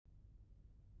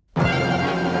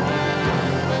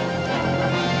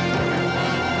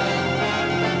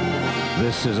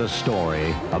This is a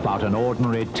story about an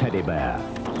ordinary teddy bear.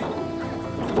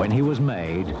 When he was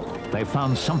made, they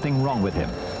found something wrong with him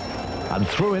and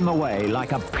threw him away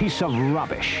like a piece of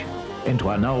rubbish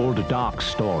into an old dark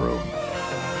storeroom.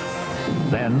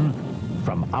 Then,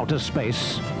 from outer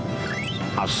space,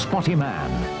 a spotty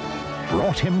man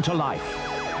brought him to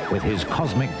life with his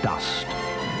cosmic dust.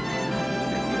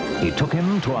 He took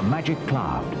him to a magic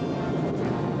cloud,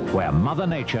 where Mother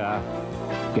Nature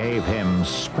gave him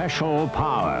special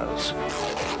powers.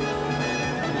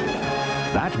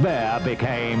 That bear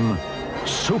became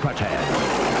SuperTed.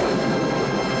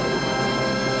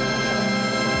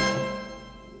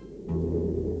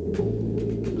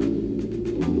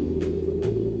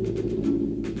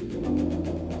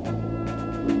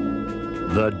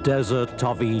 The desert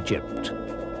of Egypt.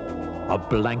 A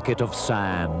blanket of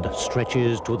sand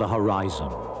stretches to the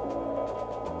horizon.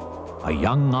 A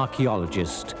young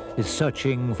archaeologist is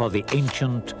searching for the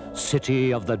ancient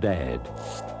city of the dead.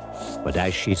 But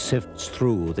as she sifts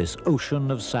through this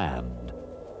ocean of sand,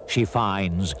 she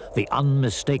finds the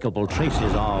unmistakable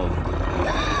traces of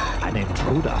an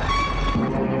intruder.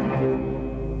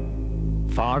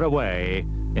 Far away,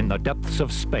 in the depths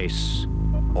of space,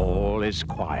 all is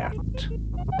quiet.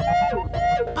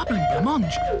 Bubbling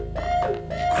blancmange.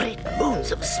 Great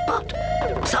moons of Spot.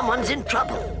 Someone's in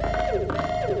trouble.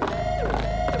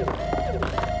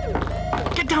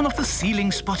 Get down off the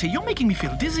ceiling, Spotty. You're making me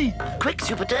feel dizzy. Quick,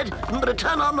 SuperTed. I'm going to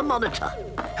turn on the monitor.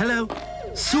 Hello.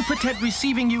 SuperTed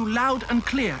receiving you loud and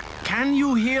clear. Can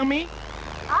you hear me?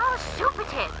 Oh,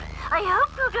 SuperTed. I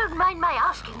hope you don't mind my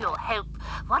asking your help.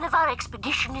 One of our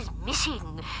expedition is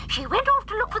missing. She went off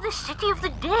to look for the city of the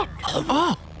dead.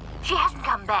 Oh! She hasn't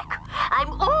come back. I'm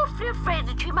awfully afraid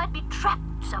that she might be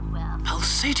trapped somewhere.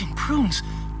 Pulsating prunes.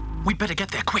 We'd better get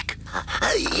there quick.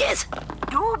 Yes.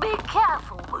 Do be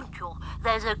careful, won't you?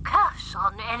 There's a curse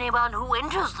on anyone who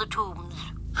enters the tombs.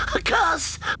 A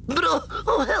curse? But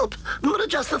oh, help. But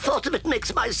just the thought of it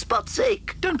makes my spots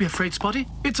ache. Don't be afraid, Spotty.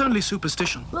 It's only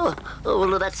superstition. Oh,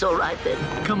 well, that's all right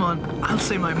then. Come on, I'll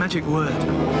say my magic word.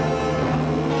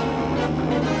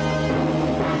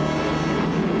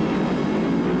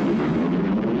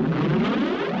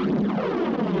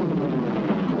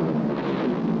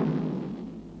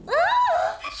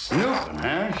 Snooping,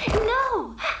 huh?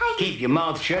 No, Keep your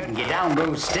mouth shut and get down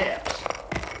those steps.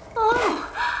 Oh,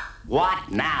 What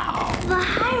now? the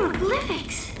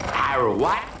hieroglyphics. Hire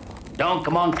what? Don't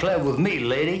come on clever with me,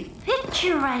 lady.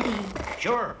 Picture writing.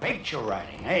 Sure, picture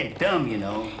writing. I ain't dumb, you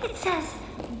know. It says,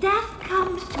 death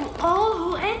comes to all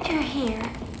who enter here.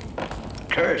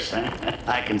 Curse, huh?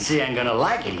 I can see I'm gonna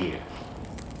like it here.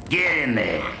 Get in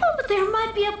there. Oh, but there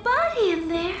might be a body in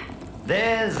there.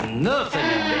 There's nothing in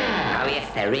there. Oh,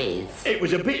 yes, there is. It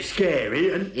was a bit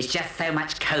scary and... It's just so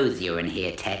much cozier in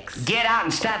here, Tex. Get out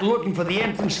and start looking for the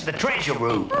entrance to the treasure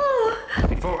room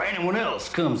before anyone else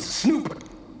comes snooping.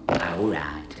 All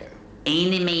right.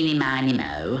 Eeny, meeny, miny,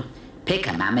 mo. Pick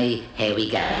a mummy, here we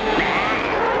go.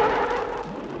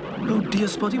 Oh, dear,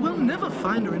 Spotty, we'll never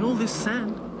find her in all this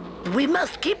sand. We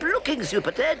must keep looking,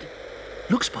 SuperTed.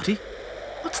 Look, Spotty.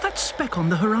 What's that speck on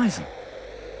the horizon?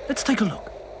 Let's take a look.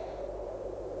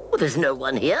 Well, there's no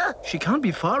one here. She can't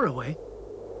be far away.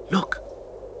 Look,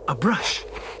 a brush.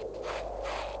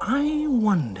 I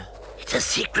wonder. It's a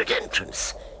secret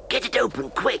entrance. Get it open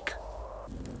quick.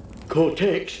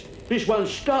 Cortex, this one's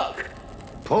stuck.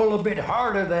 Pull a bit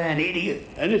harder then, idiot.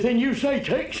 Anything you say,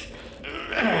 Tex.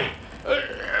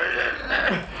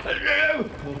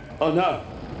 Oh, no.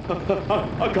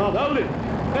 I can't hold it.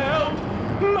 Help!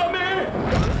 Mummy!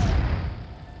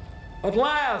 At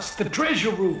last, the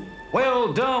treasure room.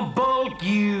 Well done, Bulk.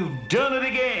 You've done it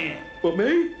again. What,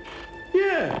 me?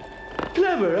 Yeah.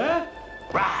 Clever, huh?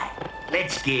 Right.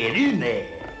 Let's get in there.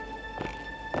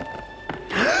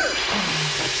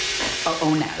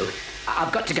 Oh, no.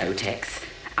 I've got to go, Tex.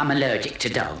 I'm allergic to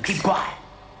dogs. Keep quiet.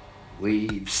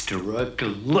 We've struck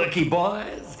lucky,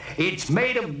 boys. It's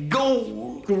made of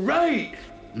gold. Great.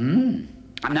 I'm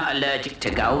not allergic to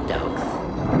gold dogs.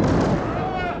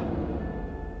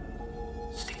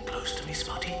 Stick close to me,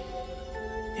 Spotty.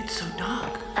 It's so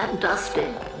dark. And dusty.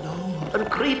 No. And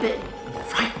creepy. And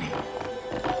frightening.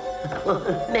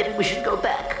 Maybe we should go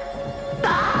back.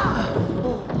 Ah!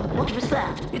 Oh, what was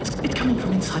that? It's coming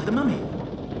from inside the mummy.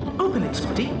 Open it,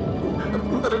 Spotty.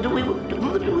 Do we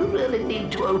really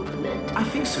need to open it? I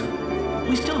think so.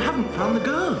 We still haven't found the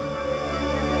girl.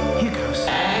 Here goes.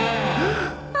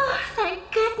 Oh, thank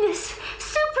goodness.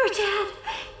 SuperTed.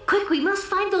 Quick, we must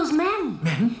find those men.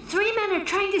 Men? 3 men are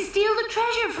trying to steal the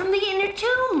treasure from the inner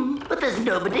tomb. But there's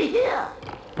nobody here.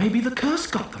 Maybe the curse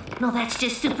got them. No, that's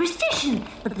just superstition.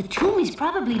 But the tomb is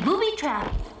probably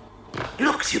booby-trapped.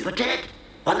 Look, SuperTed.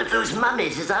 One of those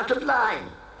mummies is out of line.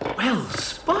 Well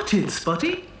spotted,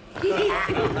 Spotty.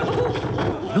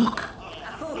 Look.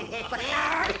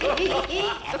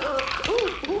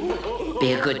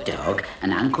 Be a good dog,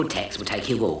 and Uncle Tex will take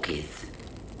you walkies.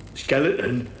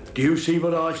 Skeleton, do you see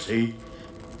what I see?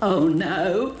 Oh,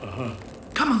 no.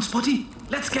 Come on, Spotty.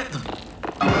 Let's get them.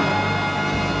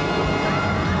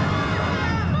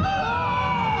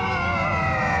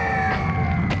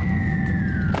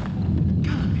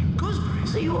 Galloping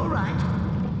gooseberries. Are you all right?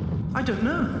 I don't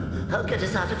know. I'll get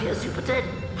us out of here, SuperTed.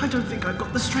 I don't think I've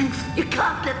got the strength. You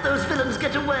can't let those villains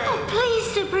get away. Oh, please,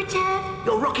 SuperTed.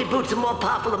 Your rocket boots are more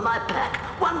powerful than my pack.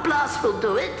 One blast will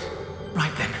do it.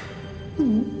 Right then.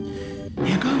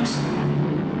 Here goes.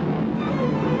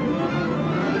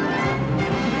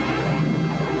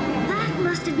 That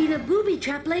must have been a booby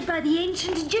trap laid by the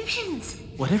ancient Egyptians.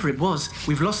 Whatever it was,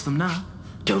 we've lost them now.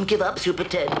 Don't give up,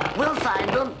 SuperTed. We'll find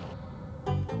them.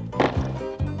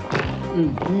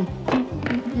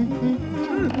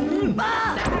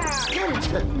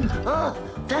 Skeleton! Oh,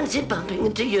 fancy bumping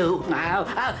into you. No,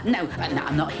 no,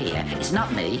 I'm not here. It's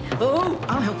not me. Oh!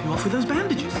 I'll help you off with those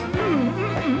bandages.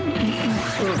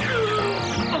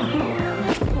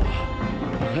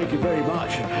 Thank you very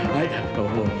much.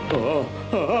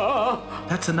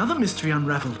 That's another mystery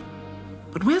unraveled.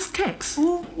 But where's Tex? Take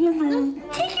your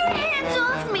hands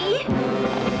off me.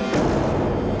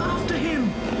 After him.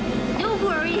 Don't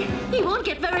worry, he won't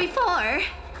get very far.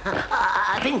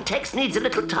 I think Tex needs a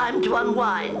little time to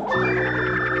unwind.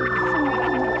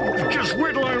 Just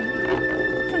wait till I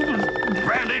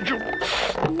bandage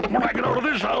when I get out of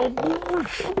this house.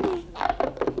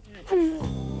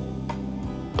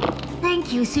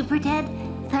 Thank you, SuperTed.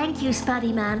 Thank you,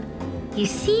 Spotty Man. You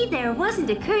see, there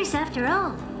wasn't a curse after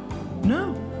all.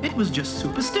 No, it was just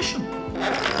superstition.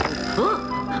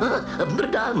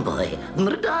 Mrdal, boy.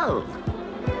 Mrdal.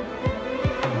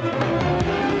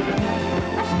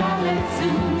 Let's